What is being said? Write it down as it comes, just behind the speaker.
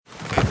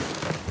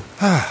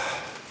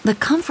The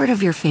comfort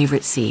of your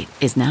favorite seat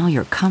is now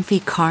your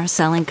comfy car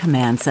selling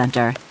command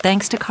center,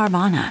 thanks to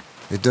Carvana.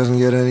 It doesn't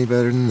get any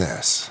better than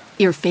this.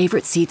 Your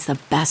favorite seat's the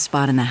best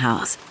spot in the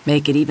house.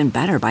 Make it even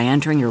better by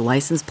entering your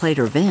license plate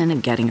or VIN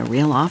and getting a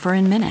real offer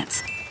in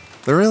minutes.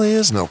 There really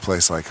is no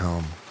place like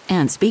home.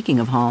 And speaking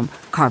of home,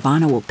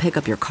 Carvana will pick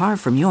up your car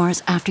from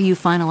yours after you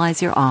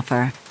finalize your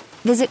offer.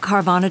 Visit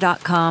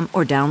Carvana.com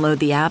or download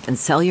the app and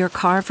sell your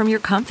car from your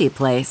comfy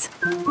place.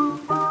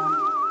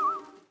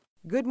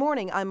 Good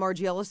morning, I'm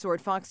Margie Ellisor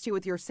at Fox 2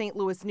 with your St.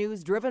 Louis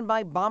news driven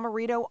by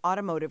Bomarito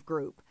Automotive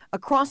Group.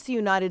 Across the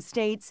United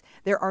States,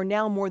 there are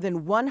now more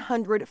than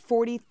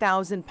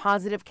 140,000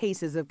 positive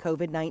cases of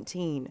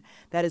COVID-19.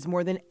 That is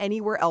more than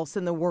anywhere else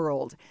in the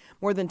world.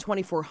 More than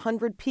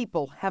 2,400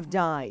 people have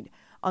died.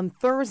 On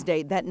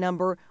Thursday, that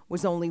number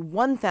was only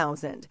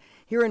 1,000.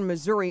 Here in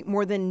Missouri,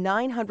 more than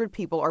 900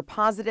 people are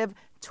positive,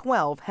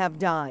 12 have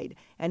died.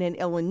 And in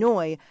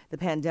Illinois, the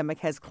pandemic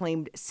has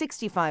claimed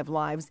 65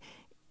 lives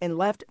and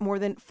left more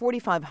than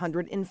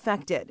 4,500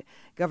 infected.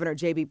 Governor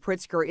J.B.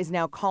 Pritzker is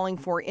now calling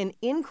for an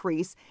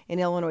increase in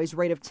Illinois'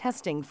 rate of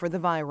testing for the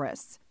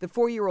virus. The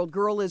 4-year-old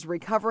girl is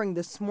recovering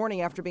this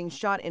morning after being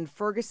shot in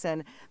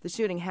Ferguson. The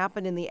shooting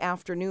happened in the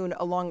afternoon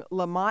along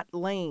Lamont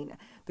Lane.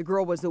 The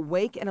girl was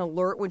awake and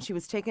alert when she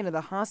was taken to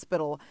the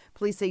hospital.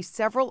 Police say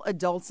several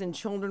adults and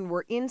children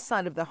were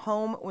inside of the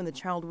home when the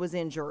child was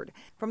injured.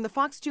 From the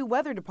Fox 2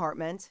 Weather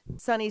Department,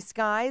 sunny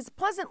skies,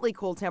 pleasantly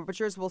cool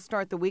temperatures will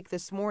start the week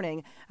this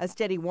morning. A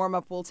steady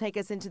warm-up will take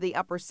us into the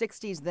upper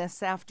 60s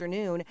this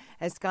afternoon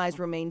as skies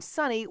remain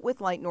sunny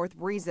with light north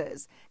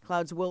breezes.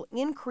 Clouds will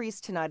increase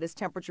tonight as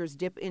temperatures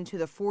dip into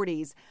the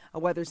 40s. A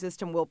weather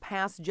system will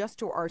pass just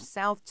to our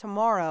south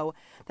tomorrow.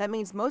 That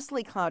means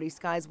mostly cloudy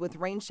skies with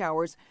rain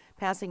showers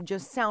passing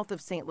just south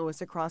of St.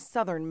 Louis across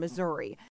southern Missouri.